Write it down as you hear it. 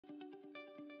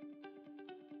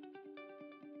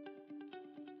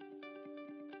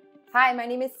Hi, my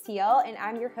name is Teal, and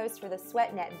I'm your host for the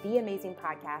SweatNet Be Amazing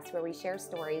podcast, where we share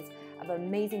stories of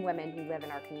amazing women who live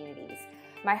in our communities.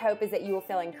 My hope is that you will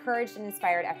feel encouraged and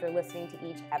inspired after listening to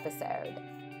each episode.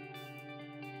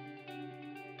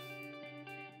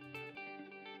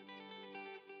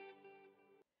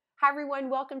 Hi, everyone.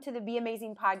 Welcome to the Be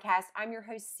Amazing podcast. I'm your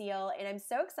host, Seal, and I'm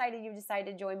so excited you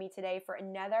decided to join me today for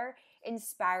another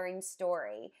inspiring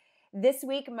story. This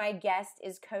week, my guest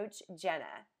is Coach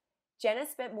Jena. Jena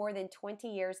spent more than 20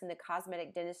 years in the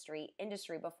cosmetic dentistry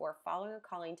industry before following a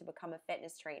calling to become a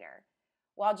fitness trainer.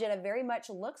 While Jena very much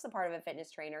looks the part of a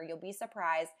fitness trainer, you'll be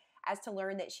surprised as to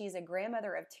learn that she's a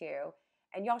grandmother of two,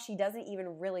 and y'all, she doesn't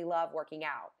even really love working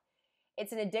out.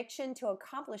 It's an addiction to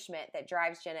accomplishment that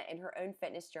drives Jena in her own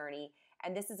fitness journey,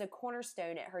 and this is a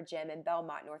cornerstone at her gym in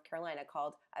Belmont, North Carolina,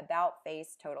 called About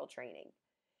Face Total Training.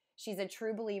 She's a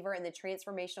true believer in the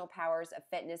transformational powers of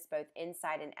fitness both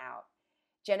inside and out.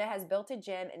 Jena has built a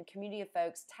gym and community of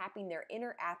folks tapping their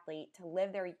inner athlete to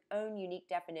live their own unique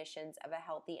definitions of a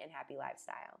healthy and happy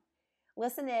lifestyle.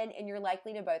 Listen in, and you're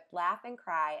likely to both laugh and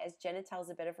cry as Jena tells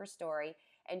a bit of her story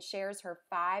and shares her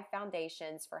 5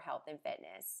 foundations for health and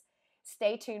fitness.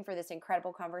 Stay tuned for this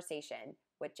incredible conversation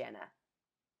with Jena.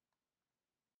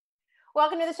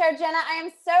 Welcome to the show, Jena. I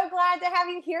am so glad to have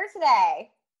you here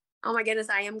today. Oh my goodness,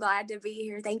 I am glad to be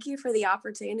here. Thank you for the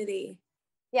opportunity.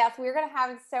 Yes, we're going to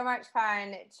have so much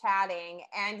fun chatting,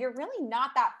 and you're really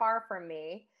not that far from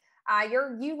me.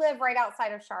 You live right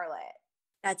outside of Charlotte.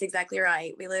 That's exactly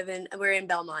right. We're in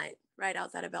Belmont, right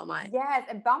outside of Belmont. Yes,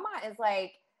 and Belmont is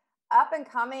like up and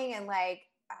coming, and I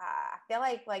feel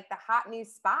like the hot new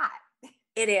spot.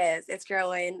 It is. It's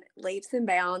growing leaps and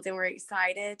bounds, and we're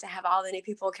excited to have all the new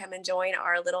people come and join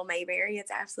our little Mayberry.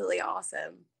 It's absolutely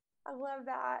awesome. I love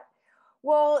that.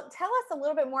 Well, tell us a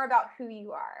little bit more about who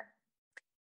you are.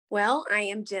 Well, I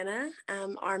am Jena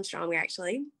Armstrong,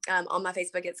 actually. On my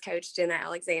Facebook, it's Coach Jena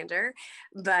Alexander.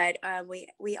 But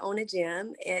we own a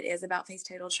gym. It is About Face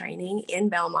Total Training in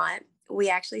Belmont. We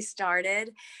actually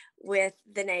started with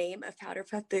the name of Powder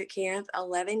Puff Boot Camp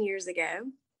 11 years ago.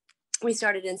 We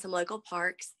started in some local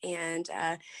parks, and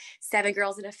 7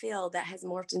 girls in a field that has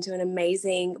morphed into an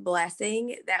amazing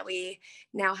blessing that we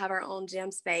now have our own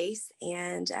gym space,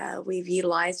 and we've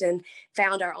utilized and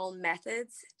found our own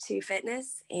methods to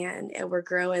fitness, and we're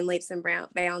growing leaps and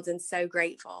bounds, and so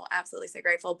grateful, absolutely so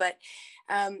grateful. But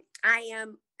I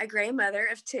am a grandmother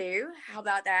of 2. How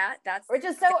about that? Which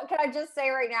is so, can I just say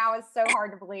right now, it's so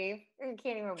hard to believe. You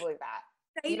can't even believe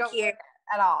that. Thank you.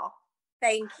 At all.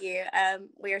 Thank you.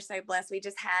 We are so blessed. We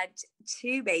just had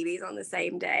 2 babies on the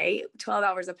same day, 12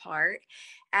 hours apart.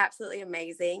 Absolutely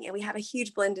amazing. And we have a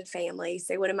huge blended family.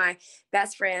 So one of my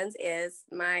best friends is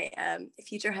my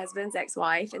future husband's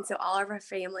ex-wife. And so all of our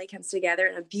family comes together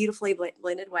in a beautifully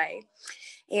blended way.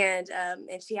 And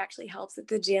she actually helps at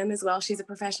the gym as well. She's a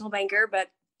professional banker, but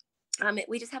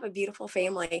we just have a beautiful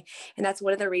family. And that's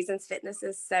one of the reasons fitness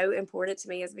is so important to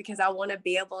me, is because I want to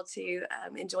be able to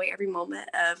enjoy every moment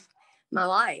of my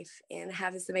life and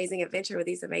have this amazing adventure with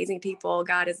these amazing people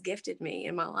God has gifted me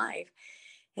in my life.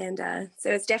 And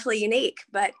so it's definitely unique,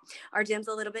 but our gym's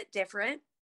a little bit different.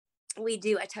 We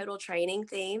do a total training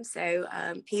theme. So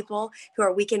people who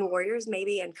are weekend warriors,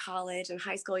 maybe in college and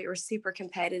high school, you were super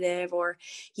competitive, or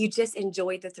you just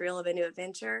enjoyed the thrill of a new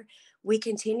adventure. We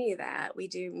continue that. We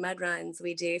do mud runs,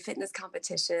 we do fitness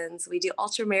competitions, we do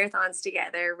ultra marathons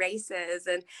together, races,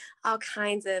 and all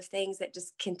kinds of things that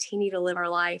just continue to live our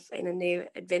life in a new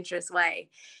adventurous way.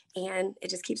 And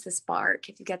it just keeps the spark.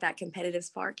 If you've got that competitive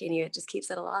spark in you, it just keeps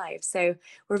it alive. So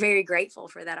we're very grateful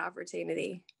for that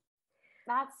opportunity.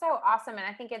 That's so awesome. And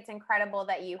I think it's incredible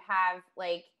that you have,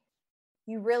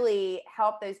 you really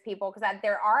help those people, because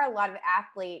there are a lot of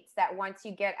athletes that once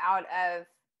you get out of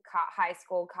high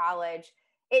school, college,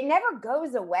 it never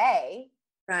goes away.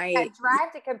 Right. That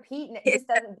drive to compete, and it just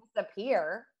doesn't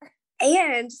disappear.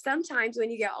 And sometimes when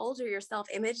you get older, your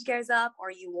self-image goes up, or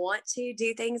you want to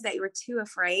do things that you were too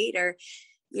afraid or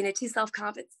too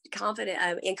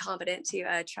incompetent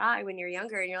to try when you're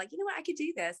younger, and you're like, you know what, I could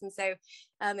do this. And so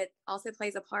it also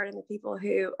plays a part in the people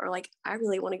who are like, I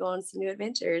really want to go on some new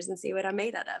adventures and see what I'm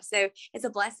made out of. So it's a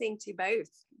blessing to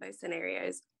both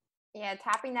scenarios. Yeah,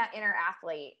 tapping that inner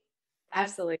athlete.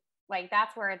 Absolutely.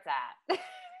 That's where it's at.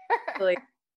 Absolutely.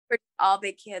 For all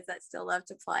big kids that still love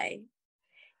to play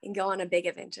and go on a big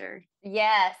adventure.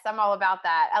 Yes, I'm all about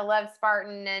that. I love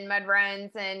Spartan and mud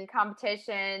runs and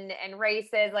competition and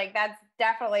races. That's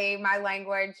definitely my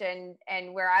language,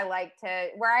 and where I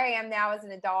am now as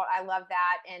an adult. I love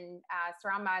that, and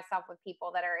surround myself with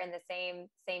people that are in the same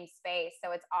space.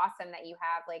 So it's awesome that you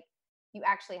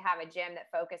actually have a gym that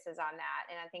focuses on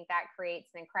that. And I think that creates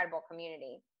an incredible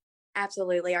community.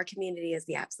 Absolutely. Our community is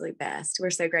the absolute best. We're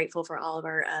so grateful for all of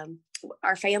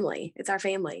our family. It's our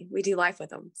family. We do life with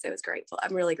them. So it's grateful.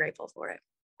 I'm really grateful for it.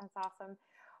 That's awesome.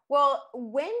 Well,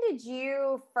 when did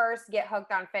you first get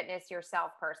hooked on fitness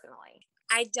yourself personally?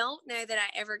 I don't know that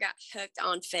I ever got hooked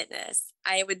on fitness.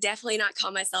 I would definitely not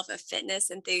call myself a fitness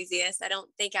enthusiast. I don't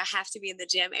think I have to be in the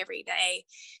gym every day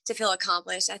to feel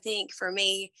accomplished. I think for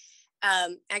me,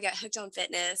 I got hooked on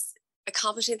fitness,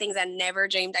 accomplishing things I never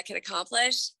dreamed I could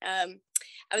accomplish.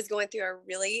 I was going through a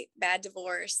really bad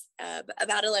divorce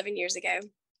about 11 years ago,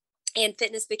 and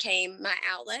fitness became my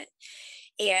outlet.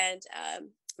 And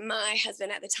my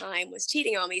husband at the time was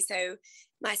cheating on me. So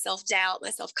my self-doubt, my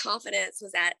self-confidence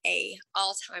was at a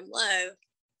all-time low.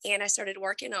 And I started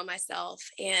working on myself.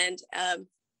 And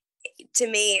to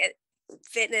me,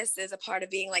 fitness is a part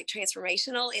of being like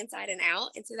transformational inside and out.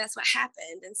 And so that's what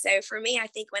happened. And so for me, I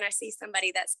think when I see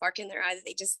somebody that spark in their eye that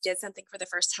they just did something for the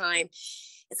first time,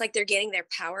 it's like they're getting their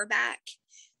power back.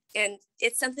 And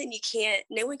it's something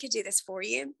no one could do this for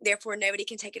you. Therefore, nobody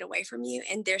can take it away from you.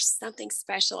 And there's something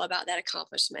special about that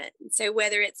accomplishment. And so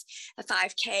whether it's a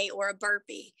 5K or a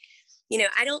burpee,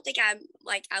 I don't think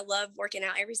I love working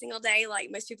out every single day like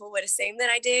most people would assume that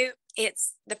I do.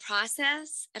 It's the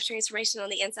process of transformation on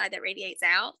the inside that radiates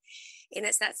out. And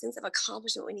it's that sense of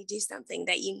accomplishment when you do something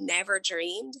that you never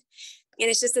dreamed. And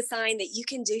it's just a sign that you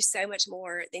can do so much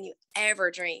more than you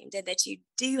ever dreamed, and that you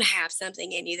do have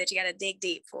something in you that you got to dig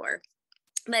deep for.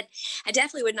 But I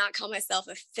definitely would not call myself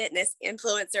a fitness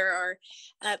influencer or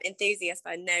enthusiast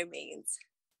by no means.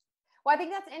 Well, I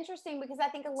think that's interesting because I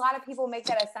think a lot of people make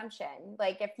that assumption.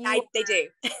 Like They do.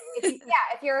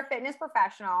 if you're a fitness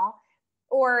professional,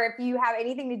 or if you have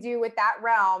anything to do with that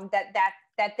realm,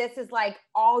 that this is like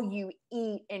all you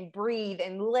eat and breathe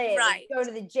and live, right. And go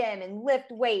to the gym and lift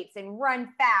weights and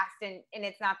run fast. And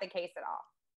it's not the case at all.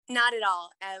 Not at all.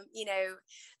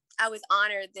 I was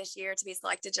honored this year to be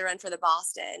selected to run for the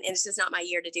Boston, and it's just not my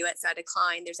year to do it. So I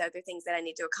declined. There's other things that I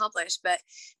need to accomplish, but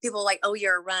people are like, oh,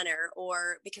 you're a runner,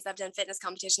 or because I've done fitness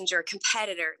competitions, you're a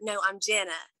competitor. No, I'm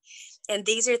Jena. And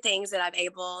these are things that I'm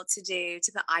able to do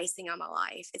to put icing on my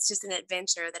life. It's just an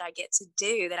adventure that I get to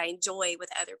do that I enjoy with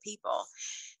other people.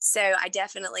 So I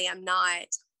definitely am not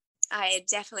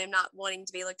wanting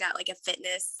to be looked at like a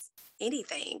fitness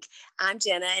anything. I'm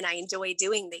Jena, and I enjoy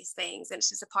doing these things, and it's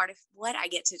just a part of what I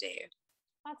get to do.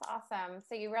 That's awesome.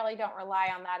 So you really don't rely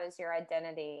on that as your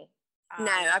identity. No,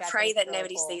 I pray that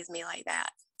nobody sees me like that.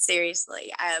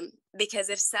 Seriously. Because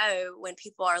if so, when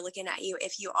people are looking at you,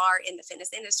 if you are in the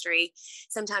fitness industry,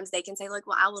 sometimes they can say, look,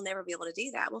 well, I will never be able to do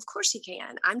that. Well, of course you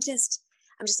can. I'm just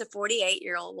a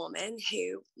 48-year-old woman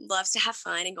who loves to have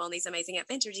fun and go on these amazing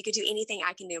adventures. You could do anything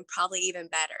I can do, and probably even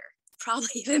better.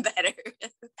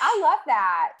 I love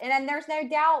that. And then there's no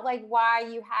doubt like why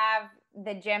you have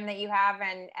the gym that you have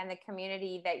and the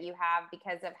community that you have,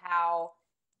 because of how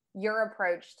your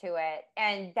approach to it.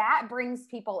 And that brings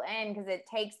people in because it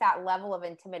takes that level of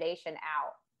intimidation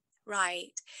out.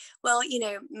 Right. Well,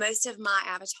 most of my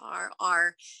avatar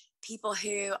are people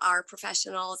who are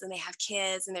professionals, and they have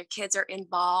kids, and their kids are in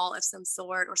ball of some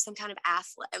sort or some kind of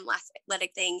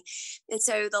athletic thing. And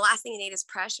so the last thing they need is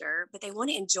pressure, but they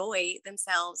want to enjoy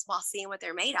themselves while seeing what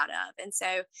they're made out of. And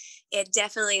so it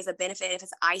definitely is a benefit if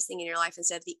it's icing in your life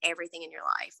instead of the everything in your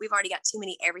life. We've already got too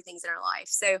many everythings in our life.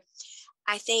 So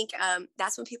I think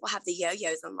that's when people have the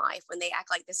yo-yos in life, when they act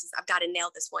like I've got to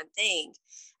nail this one thing.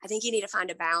 I think you need to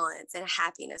find a balance and a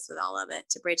happiness with all of it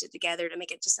to bridge it together, to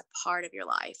make it just a part of your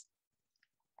life.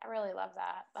 I really love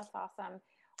that. That's awesome.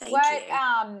 Thank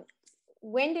you.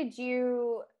 When did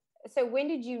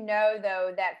you know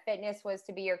though that fitness was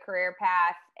to be your career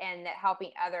path and that helping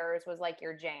others was like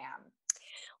your jam?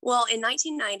 Well, in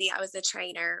 1990, I was a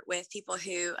trainer with people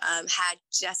who had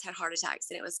just had heart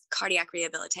attacks, and it was cardiac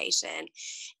rehabilitation.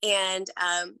 And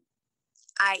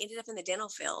I ended up in the dental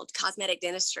field, cosmetic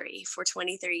dentistry, for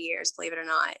 23 years, believe it or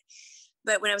not.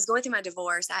 But when I was going through my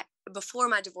divorce, before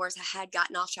my divorce, I had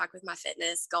gotten off track with my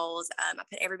fitness goals. I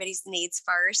put everybody's needs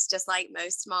first, just like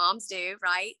most moms do,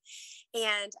 right?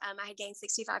 And I had gained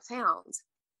 65 pounds.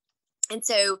 And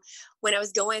so when I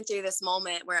was going through this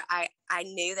moment where I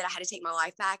knew that I had to take my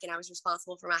life back and I was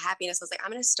responsible for my happiness, I was like,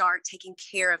 I'm going to start taking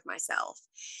care of myself.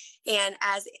 And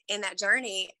as in that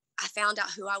journey, I found out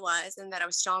who I was and that I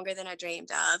was stronger than I dreamed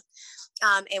of.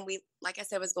 And we, like I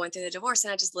said, was going through the divorce,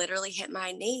 and I just literally hit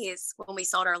my knees when we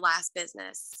sold our last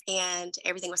business, and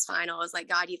everything was final. I was like,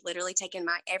 God, you've literally taken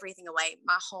my everything away,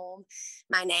 my home,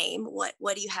 my name.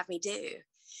 What do you have me do?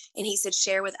 And he said,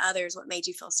 share with others what made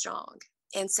you feel strong.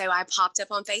 And so I popped up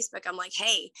on Facebook. I'm like,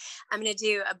 hey, I'm going to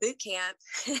do a boot camp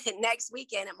next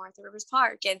weekend at Martha Rivers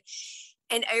Park. And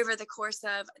And over the course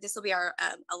of, this will be our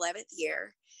 11th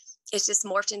year, it's just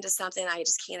morphed into something I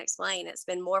just can't explain. It's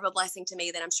been more of a blessing to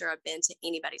me than I'm sure I've been to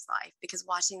anybody's life, because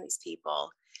watching these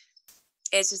people,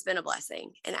 it's just been a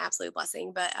blessing, an absolute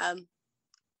blessing. But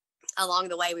along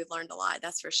the way, we've learned a lot.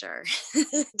 That's for sure.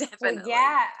 Definitely. Well,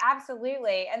 yeah,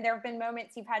 absolutely. And there have been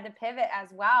moments you've had to pivot as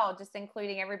well, just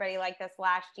including everybody like this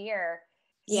last year.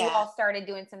 You all started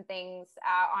doing some things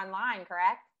online,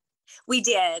 correct? We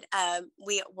did.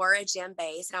 We were a gym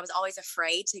base, and I was always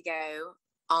afraid to go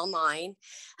online.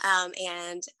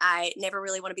 And I never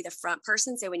really want to be the front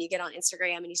person. So when you get on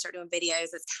Instagram and you start doing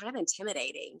videos, it's kind of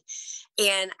intimidating.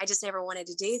 And I just never wanted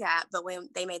to do that. But when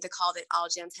they made the call that all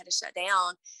gyms had to shut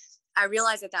down, I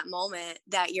realized at that moment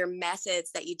that your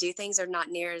methods that you do things are not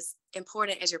near as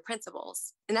important as your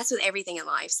principles. And that's with everything in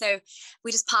life. So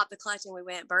we just popped the clutch and we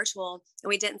went virtual, and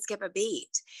we didn't skip a beat.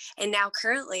 And now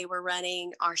currently we're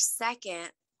running our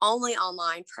second only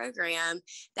online program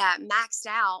that maxed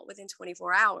out within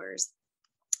 24 hours.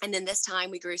 And then this time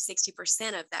we grew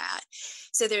 60% of that.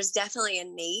 So there's definitely a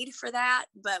need for that.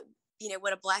 But you know,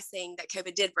 what a blessing that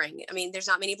COVID did bring. I mean, there's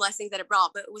not many blessings that it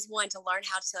brought, but it was one, to learn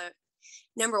how to,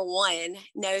 number one,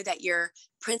 know that your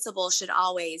principles should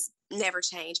always never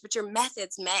change, but your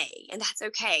methods may, and that's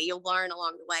okay. You'll learn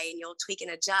along the way, and you'll tweak and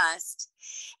adjust,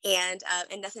 and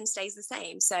nothing stays the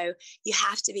same. So you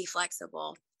have to be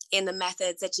flexible in the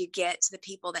methods that you get to the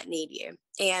people that need you.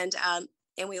 And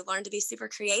we learn to be super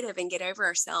creative and get over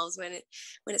ourselves when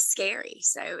it's scary.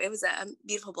 So it was a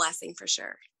beautiful blessing for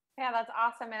sure. Yeah, that's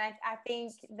awesome. And I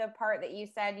think the part that you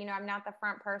said, you know, I'm not the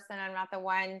front person, I'm not the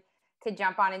one to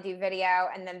jump on and do video.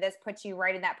 And then this puts you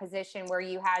right in that position where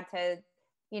you had to,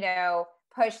 you know,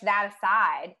 push that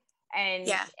aside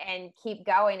and keep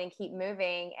going and keep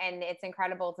moving. And it's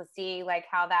incredible to see like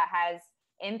how that has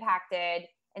impacted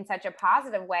in such a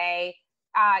positive way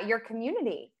your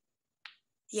community.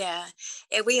 Yeah,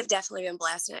 and we have definitely been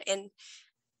blessed, and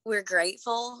we're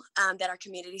grateful that our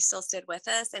community still stood with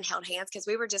us and held hands, because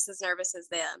we were just as nervous as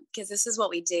them, because this is what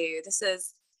we do. This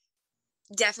is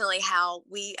definitely how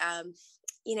we,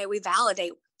 we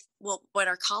validate what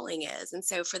our calling is. And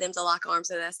so for them to lock arms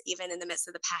with us, even in the midst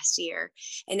of the past year,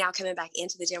 and now coming back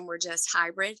into the gym, we're just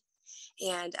hybrid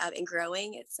and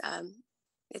growing.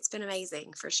 It's been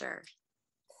amazing for sure.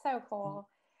 So cool.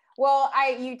 Well,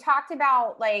 you talked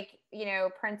about like, you know,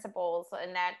 principles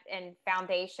and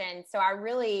foundation. So I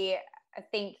really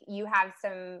think you have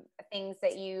some things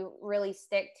that you really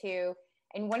stick to,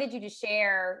 and wanted you to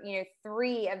share, you know,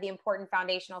 3 of the important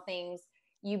foundational things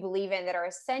you believe in that are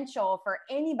essential for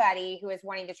anybody who is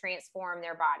wanting to transform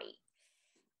their body.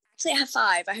 Actually, I have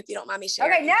 5. I hope you don't mind me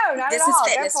sharing. Okay, no, not this at all.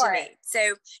 This is fitness Go for to it. me.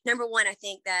 So number 1, I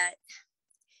think that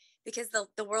because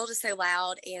the world is so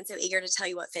loud and so eager to tell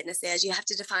you what fitness is, you have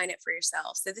to define it for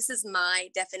yourself. So this is my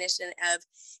definition of,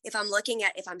 if I'm looking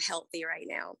at if I'm healthy right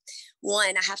now,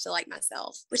 1, I have to like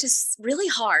myself, which is really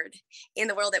hard in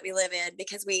the world that we live in,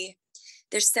 because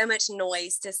there's so much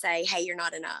noise to say, hey, you're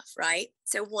not enough, right?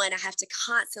 So 1, I have to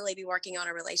constantly be working on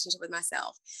a relationship with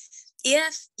myself.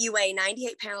 If you weigh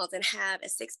 98 pounds and have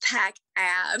a 6-pack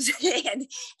abs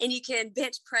and you can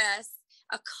bench press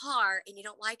a car and you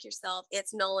don't like yourself,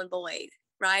 it's null and void,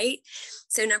 right?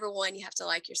 So number 1, you have to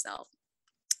like yourself.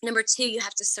 Number 2, you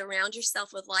have to surround yourself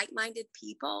with like-minded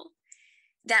people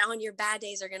that on your bad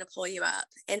days are going to pull you up,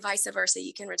 and vice versa.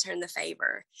 You can return the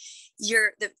favor.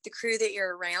 The crew that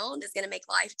you're around is going to make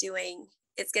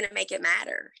it's going to make it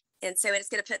matter. And so it's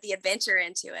going to put the adventure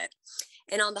into it.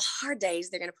 And on the hard days,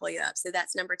 they're going to pull you up. So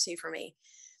that's number 2 for me.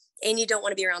 And you don't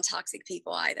want to be around toxic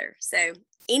people either. So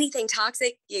anything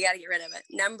toxic, you got to get rid of it.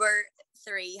 Number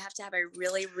 3, you have to have a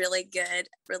really, really good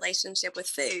relationship with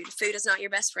food. Food is not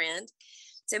your best friend.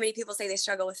 So many people say they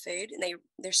struggle with food and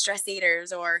they're stress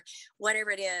eaters or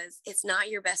whatever it is. It's not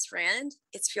your best friend.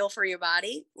 It's fuel for your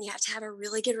body. You have to have a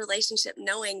really good relationship,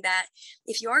 knowing that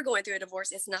if you are going through a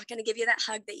divorce, it's not going to give you that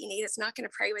hug that you need. It's not going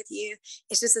to pray with you.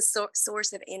 It's just a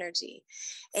source of energy.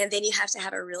 And then you have to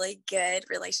have a really good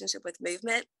relationship with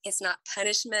movement. It's not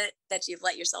punishment that you've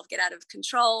let yourself get out of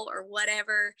control or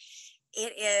whatever.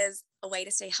 It is a way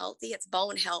to stay healthy. It's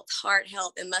bone health, heart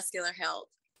health, and muscular health.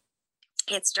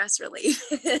 And stress relief.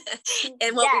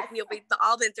 And we've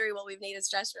all been through what we've needed,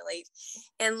 stress relief.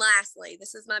 And lastly,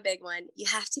 this is my big one. You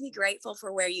have to be grateful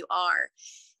for where you are.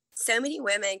 So many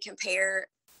women compare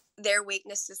their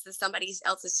weaknesses to somebody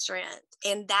else's strength.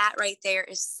 And that right there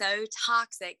is so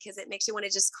toxic because it makes you want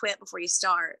to just quit before you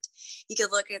start. You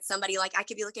could look at somebody like, I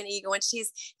could be looking at you going,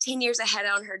 she's 10 years ahead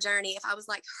on her journey. If I was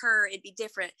like her, it'd be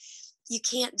different. You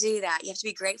can't do that. You have to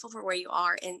be grateful for where you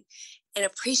are and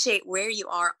appreciate where you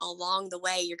are along the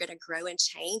way. You're going to grow and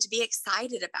change. Be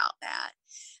excited about that.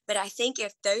 But I think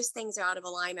if those things are out of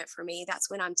alignment for me, that's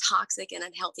when I'm toxic and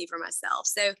unhealthy for myself.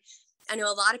 So I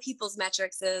know a lot of people's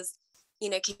metrics is,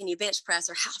 can you bench press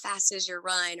or how fast is your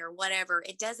run or whatever?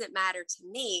 It doesn't matter to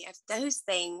me if those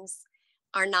things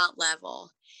are not level,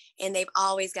 and they've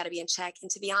always got to be in check. And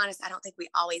to be honest, I don't think we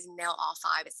always nail all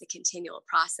 5. It's a continual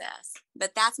process,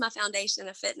 but that's my foundation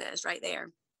of fitness right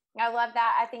there. I love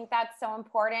that. I think that's so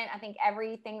important. I think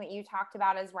everything that you talked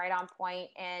about is right on point,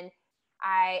 and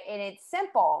it's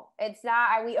simple. It's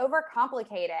not, we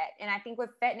overcomplicate it. And I think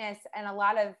with fitness and a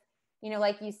lot of,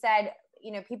 like you said,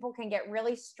 people can get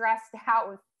really stressed out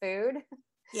with food.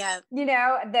 Yeah.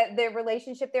 The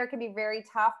relationship there can be very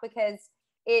tough because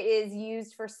it is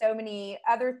used for so many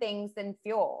other things than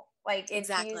fuel. Like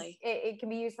exactly. It can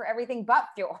be used for everything but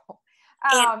fuel.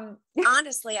 And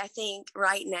honestly, I think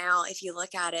right now, if you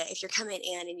look at it, if you're coming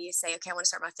in and you say, okay, I want to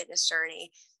start my fitness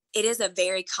journey, it is a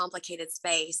very complicated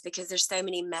space because there's so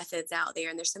many methods out there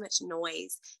and there's so much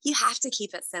noise. You have to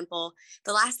keep it simple.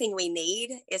 The last thing we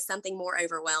need is something more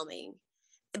overwhelming.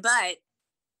 But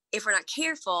if we're not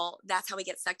careful, that's how we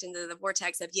get sucked into the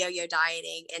vortex of yo-yo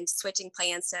dieting and switching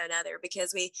plans to another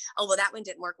because that one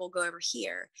didn't work. We'll go over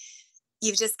here.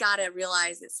 You've just got to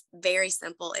realize it's very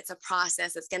simple. It's a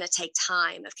process. It's going to take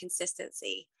time of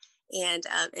consistency, and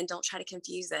don't try to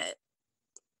confuse it.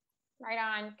 Right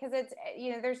on. Cause it's,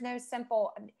 there's no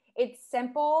simple, it's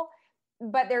simple,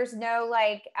 but there's no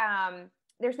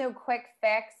there's no quick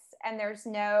fix, and there's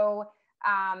no,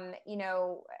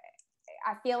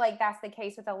 I feel like that's the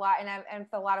case with a lot. And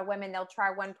for a lot of women, they'll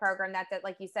try one program that,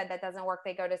 like you said, that doesn't work.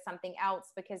 They go to something else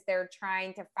because they're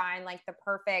trying to find like the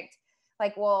perfect,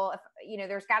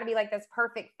 there's got to be like this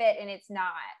perfect fit, and it's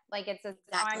not. Like it's an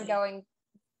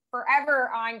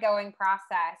forever ongoing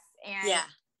process. And yeah,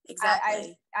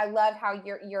 exactly. I love how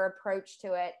your approach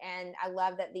to it, and I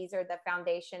love that these are the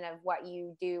foundation of what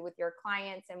you do with your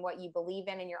clients and what you believe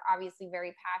in, and you're obviously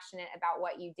very passionate about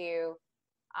what you do,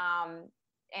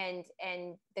 and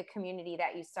the community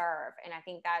that you serve. And I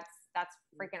think that's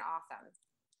freaking awesome.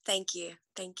 Thank you.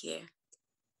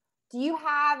 Do you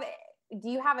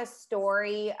have a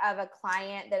story of a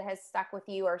client that has stuck with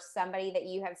you, or somebody that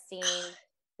you have seen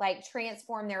like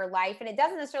transform their life? And it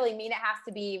doesn't necessarily mean it has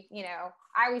to be,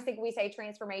 I always think we say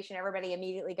transformation, everybody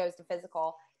immediately goes to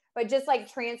physical, but just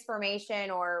like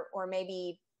transformation or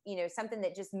maybe, something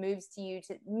that just moves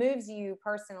you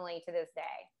personally to this day.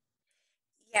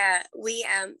 Yeah, we,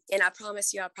 and I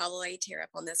promise you, I'll probably tear up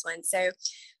on this one. So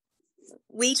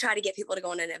we try to get people to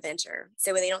go on an adventure.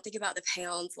 So when they don't think about the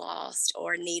pounds lost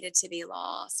or needed to be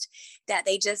lost, that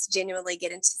they just genuinely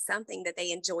get into something that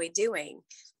they enjoy doing,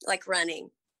 like running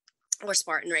or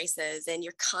Spartan races, and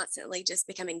you're constantly just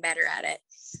becoming better at it.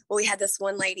 Well, we had this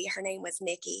one lady, her name was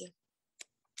Nikki.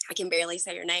 I can barely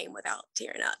say her name without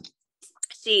tearing up.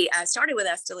 She started with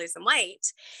us to lose some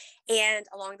weight, and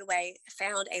along the way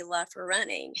found a love for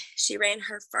running. She ran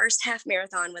her first half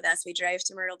marathon with us. We drove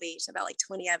to Myrtle Beach, about like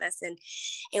 20 of us, and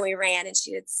we ran, and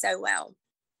she did so well.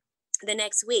 The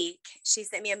next week, she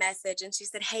sent me a message and she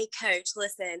said, hey, coach,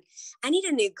 listen, I need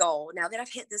a new goal. Now that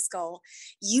I've hit this goal,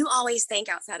 you always think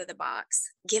outside of the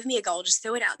box. Give me a goal. Just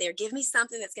throw it out there. Give me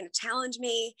something that's going to challenge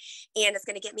me, and it's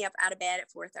going to get me up out of bed at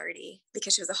 4:30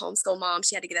 because she was a homeschool mom.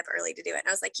 She had to get up early to do it. And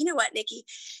I was like, you know what, Nikki,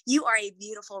 you are a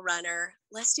beautiful runner.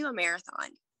 Let's do a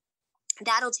marathon.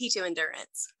 That'll teach you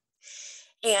endurance.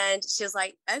 And she was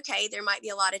like, okay, there might be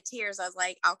a lot of tears. I was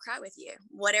like, I'll cry with you.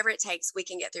 Whatever it takes, we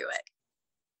can get through it.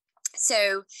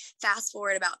 So fast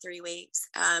forward about 3 weeks,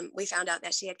 we found out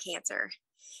that she had cancer,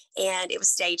 and it was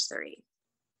stage 3.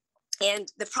 And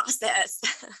the process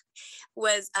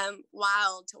was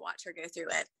wild to watch her go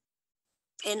through it.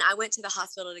 And I went to the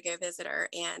hospital to go visit her,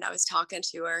 and I was talking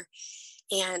to her,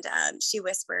 and she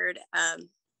whispered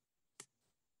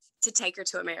to take her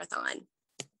to a marathon.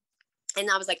 And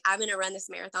I was like, I'm going to run this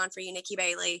marathon for you, Nikki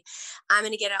Bailey. I'm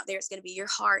going to get out there. It's going to be your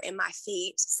heart and my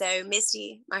feet. So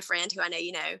Misty, my friend, who I know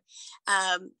you know,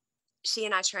 she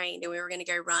and I trained, and we were going to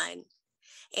go run.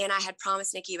 And I had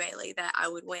promised Nikki Bailey that I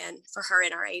would win for her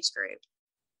in our age group.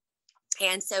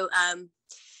 And so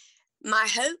my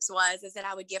hopes is that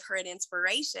I would give her an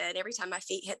inspiration every time my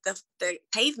feet hit the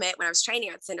pavement when I was training.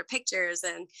 I'd send her pictures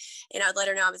and I'd let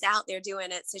her know I was out there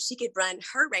doing it so she could run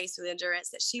her race with endurance,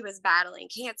 that she was battling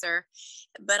cancer.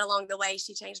 But along the way,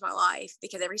 she changed my life,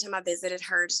 because every time I visited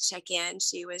her to check in,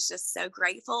 she was just so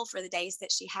grateful for the days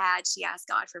that she had. She asked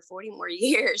God for 40 more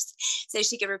years so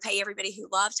she could repay everybody who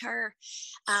loved her.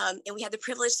 And we had the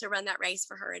privilege to run that race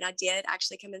for her. And I did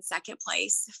actually come in second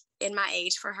place in my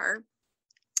age for her.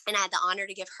 And I had the honor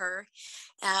to give her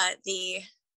the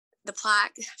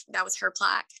plaque. That was her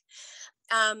plaque.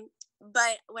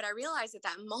 But what I realized at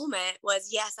that moment was,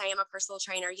 yes, I am a personal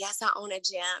trainer. Yes, I own a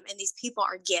gym. And these people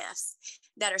are gifts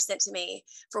that are sent to me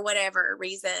for whatever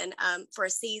reason, for a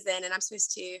season. And I'm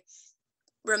supposed to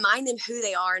remind them who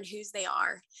they are and whose they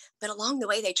are. But along the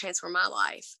way, they transform my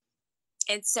life.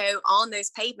 And so on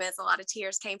those pavements, a lot of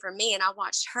tears came from me. And I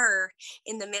watched her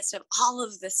in the midst of all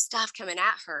of the stuff coming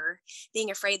at her,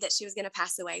 being afraid that she was going to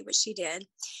pass away, which she did,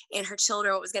 and her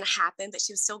children, what was going to happen, but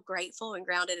she was still grateful and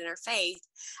grounded in her faith.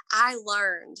 I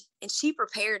learned, and she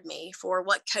prepared me for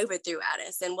what COVID threw at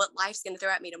us and what life's going to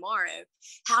throw at me tomorrow,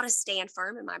 how to stand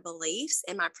firm in my beliefs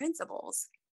and my principles.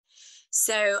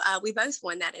 So we both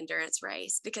won that endurance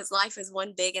race, because life is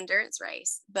one big endurance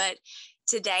race. But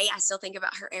today, I still think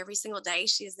about her every single day.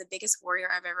 She is the biggest warrior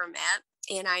I've ever met.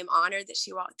 And I'm honored that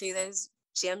she walked through those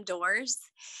gym doors.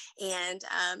 And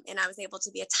I was able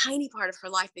to be a tiny part of her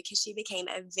life, because she became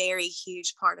a very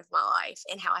huge part of my life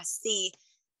and how I see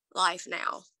life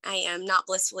now. I am not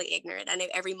blissfully ignorant. I know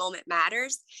every moment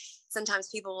matters. Sometimes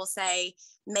people will say,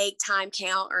 make time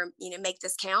count, or, make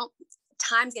this count.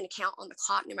 Time's going to count on the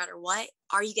clock no matter what.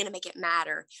 Are you going to make it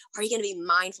matter? Are you going to be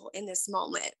mindful in this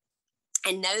moment?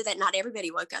 And know that not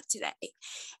everybody woke up today.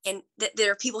 And that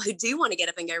there are people who do want to get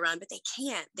up and go run, but they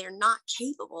can't. They're not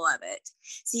capable of it.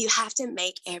 So you have to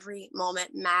make every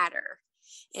moment matter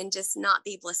and just not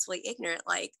be blissfully ignorant.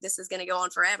 Like, this is going to go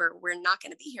on forever. We're not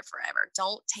going to be here forever.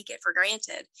 Don't take it for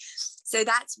granted. So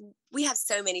we have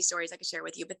so many stories I could share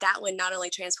with you, but that one not only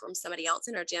transformed somebody else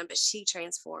in our gym, but she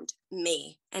transformed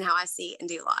me and how I see and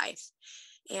do life.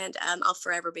 And I'll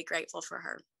forever be grateful for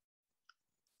her.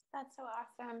 That's so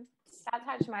awesome. That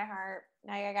touched my heart.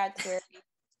 Now I got tears,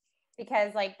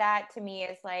 because like that to me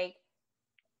is like,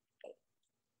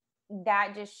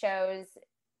 that just shows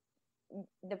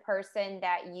the person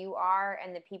that you are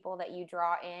and the people that you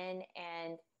draw in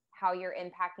and how you're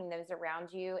impacting those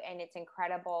around you. And it's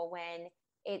incredible when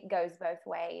it goes both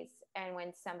ways, and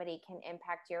when somebody can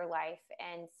impact your life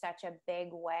in such a big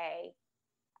way.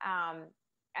 I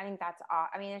think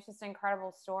it's just an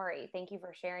incredible story. Thank you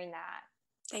for sharing that.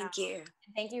 Thank you.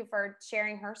 Thank you for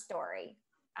sharing her story.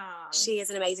 She is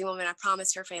an amazing woman. I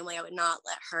promised her family I would not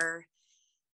let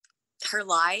her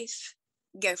life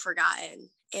go forgotten.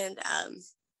 And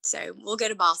so we'll go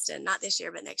to Boston, not this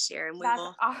year, but next year. And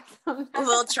awesome.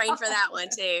 We'll train for that one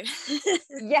too.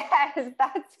 Yes,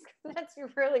 that's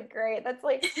really great. That's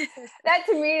like, that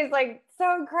to me is like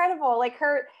so incredible. Like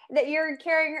that you're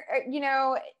carrying,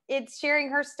 it's sharing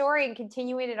her story and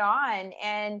continuing it on.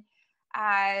 And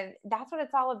that's what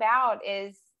it's all about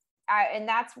and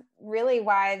that's really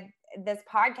why this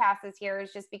podcast is here,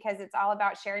 is just because it's all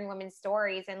about sharing women's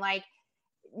stories. And like,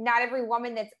 not every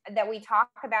woman that we talk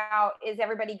about is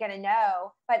everybody going to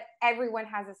know, but everyone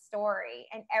has a story,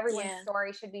 and everyone's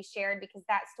story should be shared, because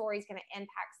that story is going to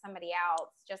impact somebody else.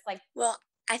 Just like, well,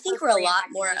 I think we're a lot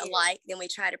more alike than we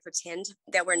try to pretend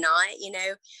that we're not.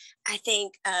 I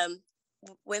think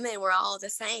women, we're all the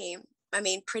same. I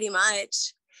mean, pretty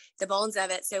much the bones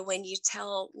of it. So when you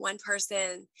tell one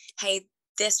person, hey,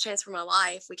 this transformed my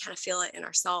life, we kind of feel it in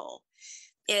our soul.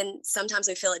 And sometimes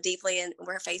we feel it deeply, and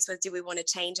we're faced with, do we want to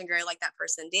change and grow like that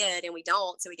person did? And we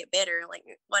don't. So we get bitter, like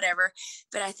whatever.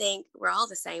 But I think we're all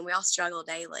the same. We all struggle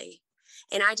daily.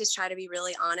 And I just try to be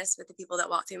really honest with the people that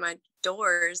walk through my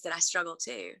doors, that I struggle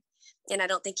too. And I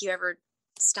don't think you ever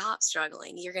stop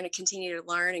struggling. You're going to continue to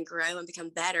learn and grow and become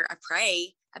better. I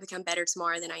pray I become better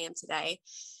tomorrow than I am today.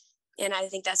 And I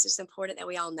think that's just important that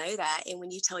we all know that. And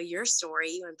when you tell your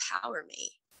story, you empower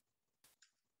me.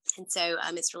 And so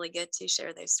it's really good to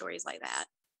share those stories like that.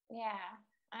 Yeah,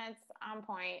 it's on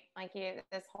point. Like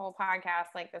this whole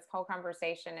podcast, like this whole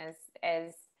conversation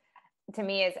is to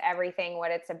me is everything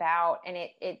what it's about. And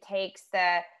it takes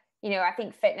I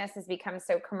think fitness has become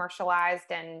so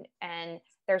commercialized, and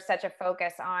there's such a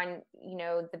focus on,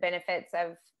 the benefits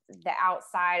of the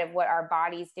outside of what our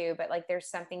bodies do. But like, there's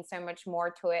something so much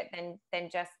more to it than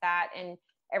just that. And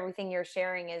everything you're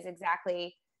sharing is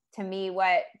exactly to me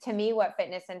what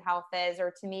fitness and health is,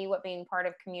 or to me what being part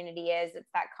of community is. It's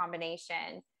that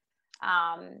combination,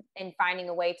 and finding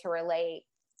a way to relate.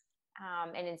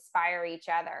 and inspire each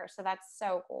other. So that's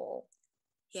so cool.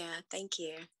 Yeah, thank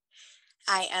you.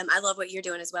 I love what you're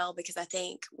doing as well, because I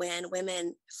think when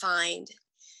women find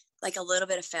like a little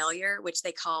bit of failure, which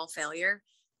they call failure,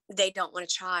 they don't want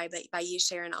to try. But by you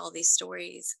sharing all these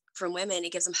stories from women,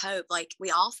 it gives them hope. Like, we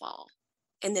all fall,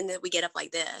 and then we get up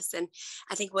like this. And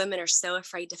I think women are so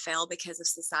afraid to fail because of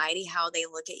society, how they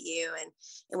look at you,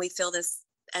 and we feel this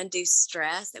undue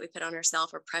stress that we put on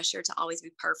ourselves, or pressure to always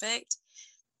be perfect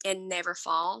and never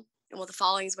fall. And well, the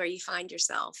falling is where you find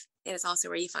yourself. And it's also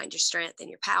where you find your strength and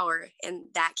your power. And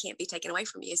that can't be taken away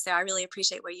from you. So I really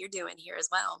appreciate what you're doing here as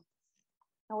well.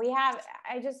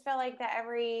 I just feel like that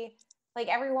every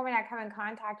woman I come in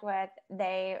contact with,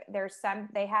 they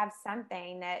have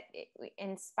something that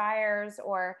inspires,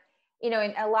 or,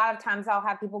 and a lot of times I'll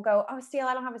have people go, "Oh, Steele,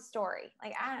 I don't have a story.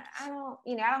 Like, I don't,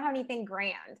 I don't have anything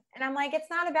grand." And I'm like, it's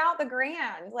not about the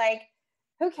grand. Like,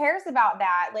 who cares about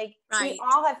that? Like, Right. We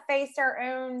all have faced our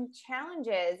own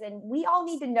challenges, and we all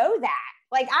need to know that.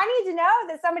 Like, I need to know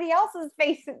that somebody else is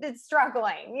facing, that's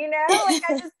struggling,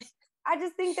 Like, I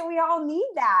just think that we all need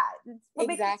that. It's what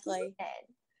Exactly.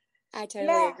 I totally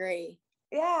Yeah. agree.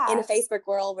 Yeah. In a Facebook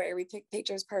world where every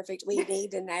picture is perfect, we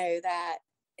need to know that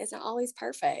it's not always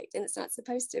perfect, and it's not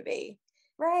supposed to be.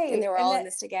 Right. And we're all in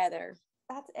this together.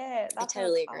 That's it. I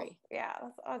totally agree. Yeah,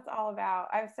 that's what it's all about.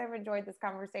 I've so enjoyed this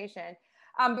conversation.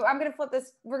 But I'm going to flip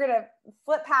this. We're going to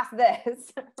flip past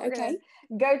this. We're going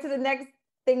to go to the next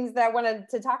things that I wanted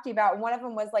to talk to you about. One of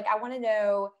them was like, I want to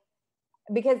know,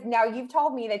 because now you've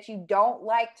told me that you don't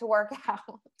like to work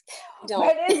out.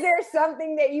 But is there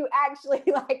something that you actually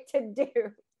like to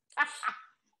do?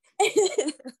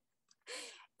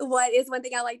 What is one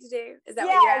thing I like to do? Is that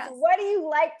what you asked? What do you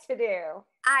like to do?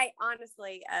 I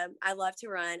honestly, I love to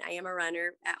run. I am a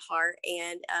runner at heart,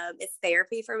 and it's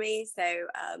therapy for me. So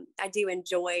I do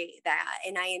enjoy that,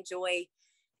 and I enjoy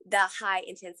the high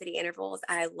intensity intervals.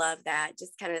 I love that.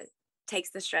 Just kind of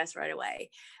takes the stress right away.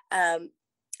 I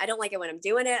don't like it when I'm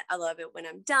doing it. I love it when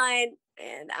I'm done,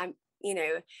 and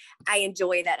I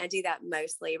enjoy that. I do that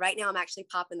mostly. Right now, I'm actually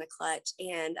popping the clutch,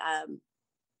 and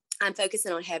I'm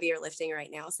focusing on heavier lifting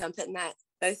right now. So I'm putting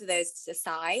both of those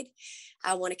aside.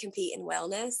 I want to compete in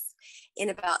wellness in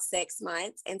about 6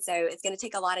 months. And so it's going to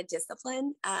take a lot of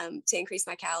discipline to increase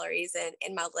my calories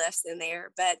and my lifts in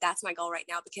there. But that's my goal right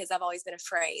now, because I've always been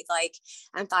afraid. Like,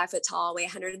 I'm 5 foot tall, weigh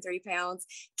 103 pounds.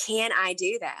 Can I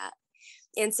do that?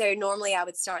 And so normally I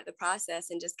would start the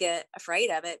process and just get afraid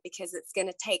of it, because it's going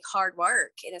to take hard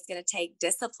work, and it's going to take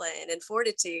discipline and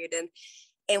fortitude.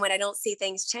 And when I don't see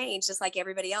things change, just like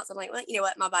everybody else, I'm like, well, you know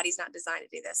what? My body's not designed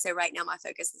to do this. So right now my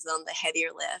focus is on the heavier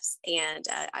lifts, and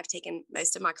I've taken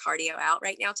most of my cardio out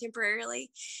right now temporarily,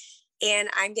 and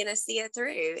I'm going to see it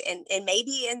through. And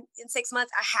maybe in 6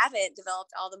 months, I haven't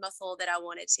developed all the muscle that I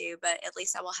wanted to, but at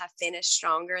least I will have finished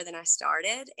stronger than I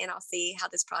started, and I'll see how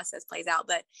this process plays out.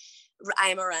 But I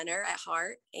am a runner at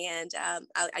heart, and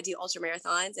I do ultra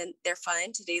marathons, and they're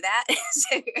fun to do that.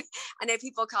 So I know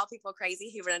people call people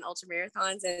crazy who run ultra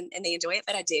marathons and they enjoy it,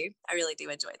 but I really do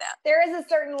enjoy that. There is a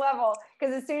certain level,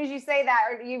 because as soon as you say that,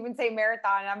 or you even say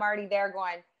marathon, I'm already there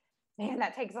going, man,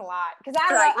 that takes a lot. Because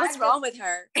what's wrong with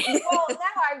her? Well, no,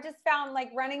 I've just found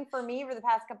like running for me over the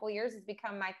past couple of years has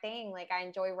become my thing. Like, I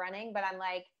enjoy running, but I'm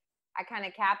like, I kind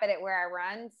of cap it at where I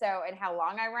run, and how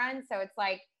long I run. So it's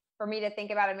like, for me to think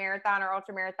about a marathon or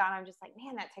ultra marathon, I'm just like,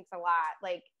 man, that takes a lot.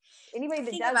 Like, anybody that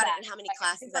think does about that, it and how many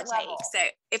classes I take. So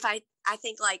if I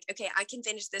think like, okay, I can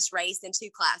finish this race in 2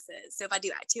 classes. So if I do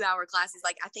 2-hour classes,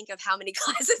 like, I think of how many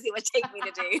classes it would take me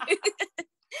to do.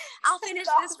 I'll finish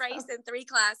this race in 3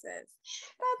 classes.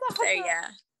 That's awesome. So yeah.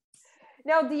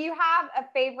 Now, do you have a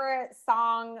favorite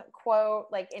song, quote,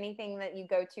 like anything that you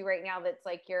go to right now that's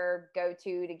like your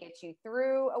go-to to get you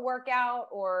through a workout,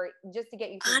 or just to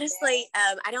get you through? Honestly,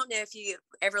 I don't know if you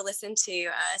ever listened to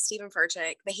Stephen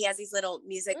Furtick, but he has these little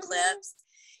music clips.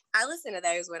 I listen to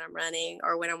those when I'm running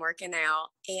or when I'm working out,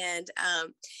 and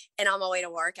on my way to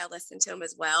work, I listen to them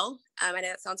as well. I know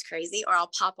that sounds crazy, or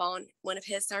I'll pop on one of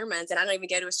his sermons, and I don't even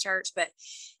go to his church, but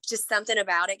just something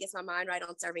about it gets my mind right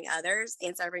on serving others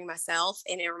and serving myself,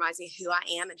 and it reminds me who I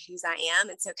am and whose I am,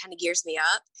 and so it kind of gears me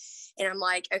up, and I'm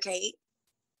like, okay,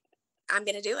 I'm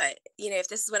going to do it. If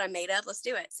this is what I'm made of, let's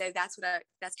do it. So that's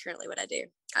currently what I do.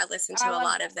 I listen to a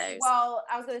lot of those. Well,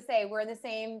 I was going to say, we're in the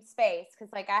same space, because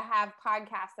like I have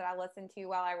podcasts that I listen to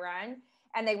while I run,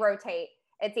 and they rotate.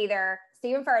 It's either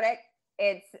Stephen Furtick.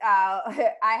 It's,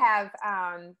 I have,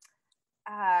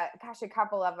 a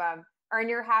couple of them. Earn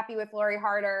Your Happy with Lori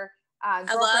Harder. I love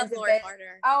Girlfriends of Lori Business.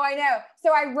 Harder. Oh, I know.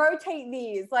 So I rotate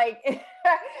these, like, and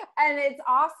it's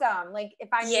awesome. Like if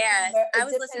I need, Yes, I it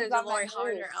was listening depends to on my Lori mood.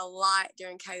 Harder a lot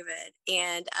during COVID.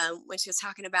 And when she was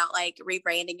talking about like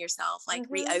rebranding yourself, like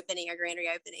reopening, a grand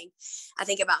reopening, I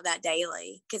think about that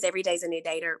daily because every day's a new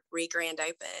day to re-grand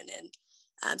open.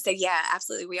 And so, yeah,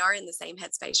 absolutely. We are in the same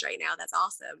headspace right now. That's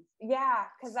awesome. Yeah,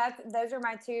 because those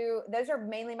are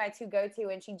mainly my two go-to.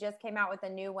 And she just came out with a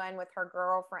new one with her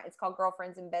girlfriend. It's called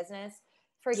Girlfriends in Business.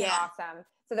 Freaking awesome.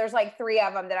 So there's like 3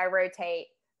 of them that I rotate.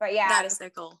 But yeah, that is so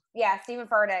cool. Yeah, Stephen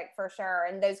Furtick for sure.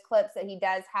 And those clips that he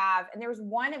does have. And there was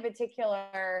one in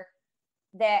particular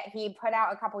that he put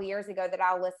out a couple years ago that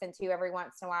I'll listen to every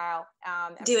once in a while.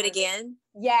 Do It Again.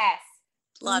 Yes.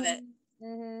 Love it.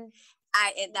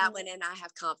 That one, and I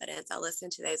Have Confidence. I listen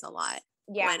to those a lot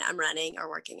when I'm running or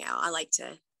working out. I like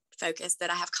to focus that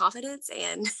I have confidence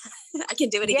and I can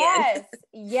do it again.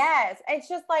 Yes. It's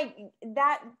just like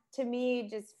that to me,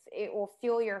 just it will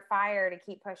fuel your fire to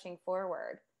keep pushing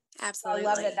forward. Absolutely. I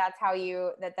love that. That's how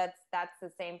that's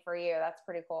the same for you. That's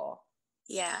pretty cool.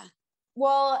 Yeah.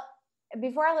 Well,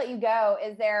 before I let you go,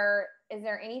 is there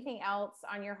anything else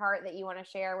on your heart that you want to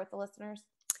share with the listeners?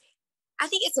 I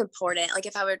think it's important. Like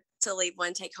if I were to leave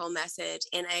one take home message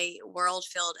in a world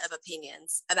filled of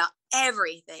opinions about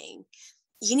everything,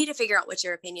 you need to figure out what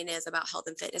your opinion is about health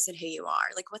and fitness and who you are.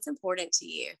 Like what's important to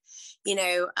you.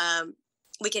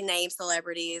 We can name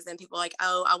celebrities and people are like,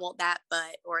 oh, I want that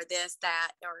butt or this,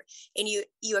 that, and you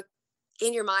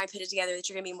in your mind put it together that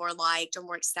you're going to be more liked or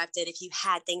more accepted if you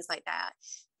had things like that.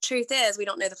 Truth is, we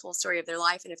don't know the full story of their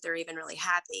life and if they're even really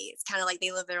happy. It's kind of like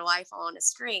they live their life on a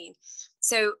screen.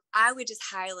 So I would just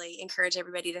highly encourage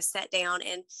everybody to sit down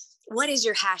and what is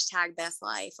your hashtag best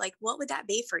life? Like, what would that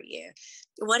be for you?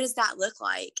 What does that look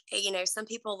like? Some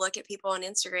people look at people on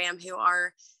Instagram who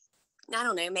are, I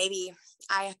don't know, maybe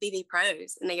IFBB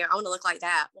pros and they go, I want to look like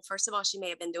that. Well, first of all, she may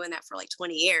have been doing that for like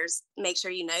 20 years. Make sure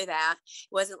you know that. It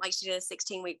wasn't like she did a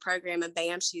 16-week program and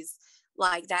bam, she's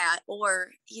like that.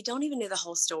 Or you don't even know the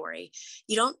whole story.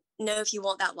 You don't know if you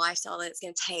want that lifestyle that it's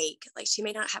going to take. Like she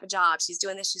may not have a job. She's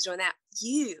doing this, she's doing that.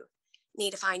 You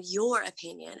need to find your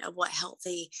opinion of what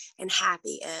healthy and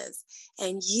happy is.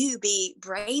 And you be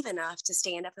brave enough to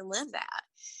stand up and live that.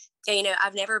 And,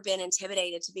 I've never been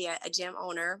intimidated to be a gym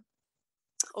owner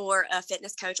or a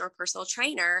fitness coach or personal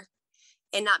trainer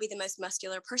and not be the most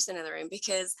muscular person in the room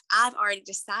because I've already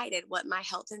decided what my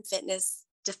health and fitness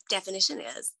definition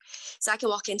is. So I can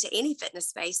walk into any fitness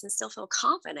space and still feel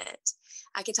confident.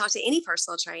 I can talk to any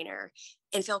personal trainer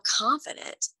and feel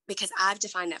confident because I've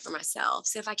defined that for myself.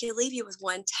 So if I could leave you with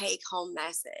one take home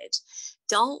message,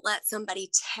 don't let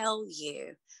somebody tell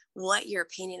you what your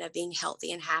opinion of being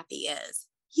healthy and happy is.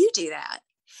 You do that.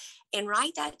 And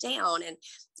write that down. And,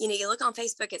 you look on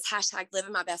Facebook, it's hashtag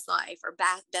living my best life or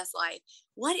best life.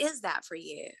 What is that for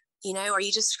you? Are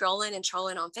you just scrolling and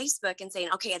trolling on Facebook and saying,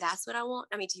 okay, that's what I want?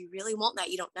 I mean, do you really want that?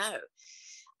 You don't know.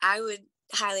 I would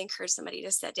highly encourage somebody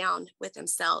to sit down with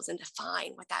themselves and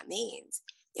define what that means.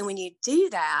 And when you do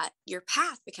that, your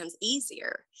path becomes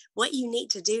easier. What you need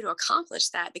to do to accomplish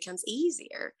that becomes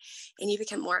easier and you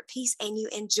become more at peace and you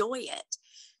enjoy it.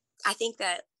 I think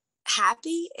that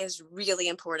happy is really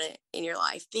important in your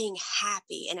life. Being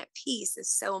happy and at peace is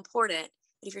so important.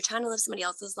 But if you're trying to live somebody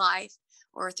else's life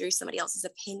or through somebody else's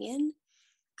opinion,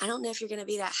 I don't know if you're going to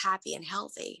be that happy and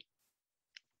healthy.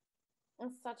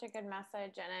 It's such a good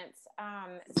message, and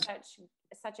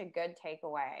it's such a good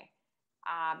takeaway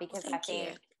because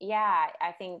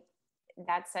I think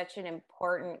that's such an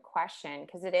important question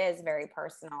because it is very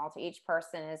personal. To each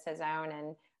person is his own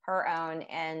and her own,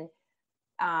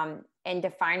 and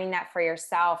defining that for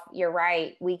yourself. You're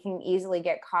right. We can easily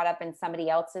get caught up in somebody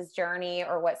else's journey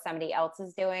or what somebody else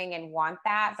is doing and want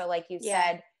that. But like you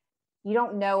said, you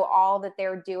don't know all that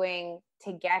they're doing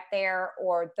to get there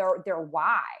or their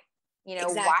why.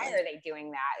 Why are they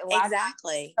doing that?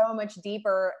 Exactly. So much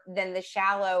deeper than the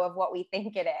shallow of what we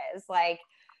think it is. Like,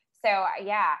 so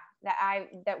yeah,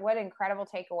 that what incredible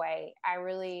takeaway. I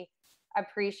really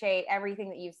appreciate everything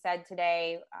that you've said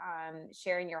today,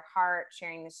 sharing your heart,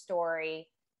 sharing the story.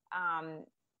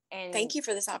 And thank you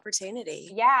for this opportunity.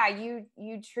 Yeah,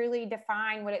 you truly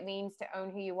define what it means to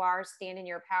own who you are, stand in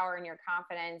your power and your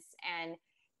confidence. And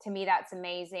to me, that's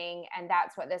amazing. And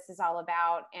that's what this is all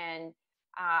about. And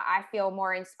I feel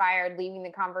more inspired leaving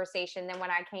the conversation than when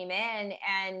I came in.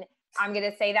 And I'm going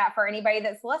to say that for anybody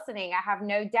that's listening, I have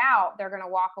no doubt they're going to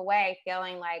walk away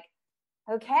feeling like,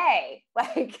 okay,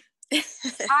 like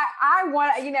I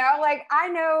want, I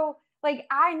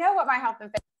know what my health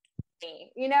and fitness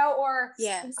me, or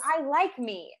I like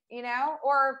me,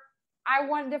 or I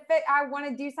want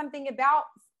to do something about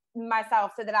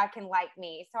myself so that I can like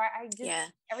me. So I just, Yeah.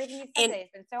 everything you said And today has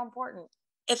been so important.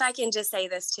 if I can just say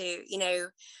this too,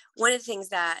 one of the things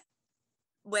that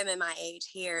women my age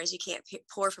hear is you can't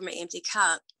pour from an empty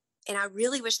cup. And I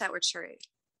really wish that were true.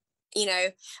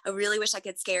 I really wish I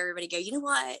could scare everybody, go, you know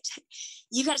what?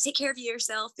 You got to take care of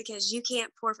yourself because you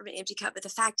can't pour from an empty cup. But the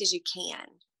fact is you can.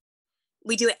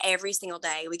 We do it every single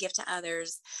day. We give to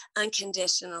others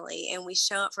unconditionally, and we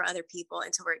show up for other people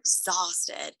until we're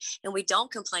exhausted, and we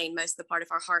don't complain most of the part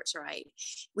if our heart's right.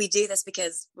 We do this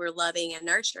because we're loving and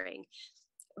nurturing.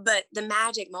 But the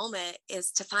magic moment is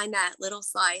to find that little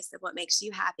slice of what makes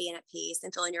you happy and at peace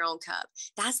and fill in your own cup.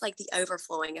 That's like the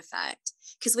overflowing effect,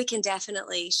 because we can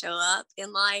definitely show up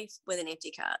in life with an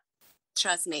empty cup.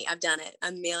 Trust me, I've done it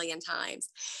a million times.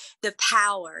 The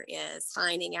power is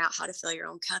finding out how to fill your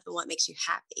own cup and what makes you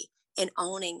happy, and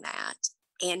owning that,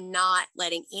 and not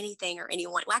letting anything or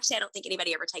anyone, well, actually, I don't think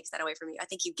anybody ever takes that away from you. I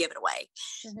think you give it away.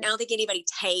 Mm-hmm. I don't think anybody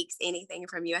takes anything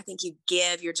from you. I think you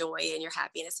give your joy and your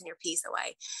happiness and your peace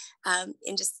away,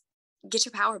 and just get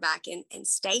your power back and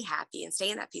stay happy and stay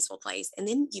in that peaceful place. And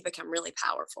then you become really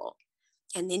powerful,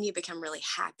 and then you become really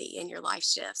happy, and your life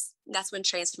shifts. That's when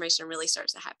transformation really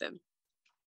starts to happen.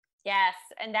 Yes.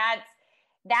 And that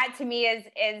to me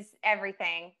is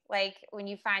everything. Like when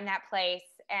you find that place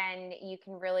and you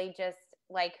can really just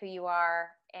like who you are,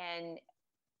 and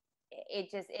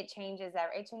it changes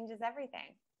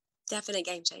everything. Definite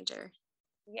game changer.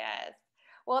 Yes.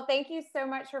 Well, thank you so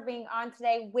much for being on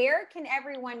today. Where can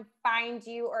everyone find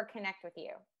you or connect with you?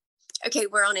 Okay,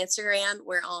 we're on Instagram,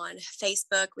 we're on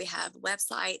Facebook, we have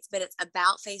websites, but it's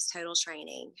About Face Total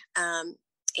Training.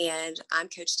 And I'm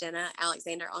Coach Jena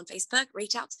Alexander on Facebook.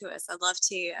 Reach out to us. I'd love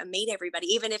to meet everybody.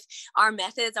 Even if our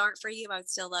methods aren't for you, I would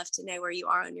still love to know where you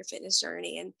are on your fitness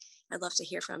journey, and I'd love to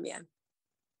hear from you.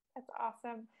 That's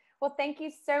awesome. Well, thank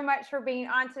you so much for being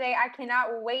on today. I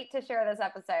cannot wait to share this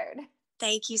episode.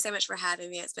 Thank you so much for having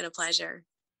me. It's been a pleasure.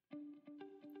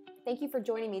 Thank you for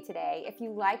joining me today. If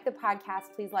you like the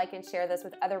podcast, please like and share this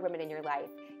with other women in your life.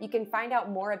 You can find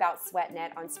out more about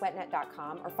SweatNet on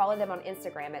sweatnet.com, or follow them on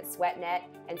Instagram at SweatNet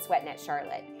and SweatNet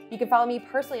Charlotte. You can follow me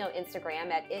personally on Instagram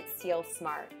at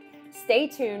itssealsmart. Stay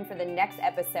tuned for the next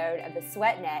episode of the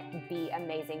SweatNet Be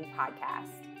Amazing podcast.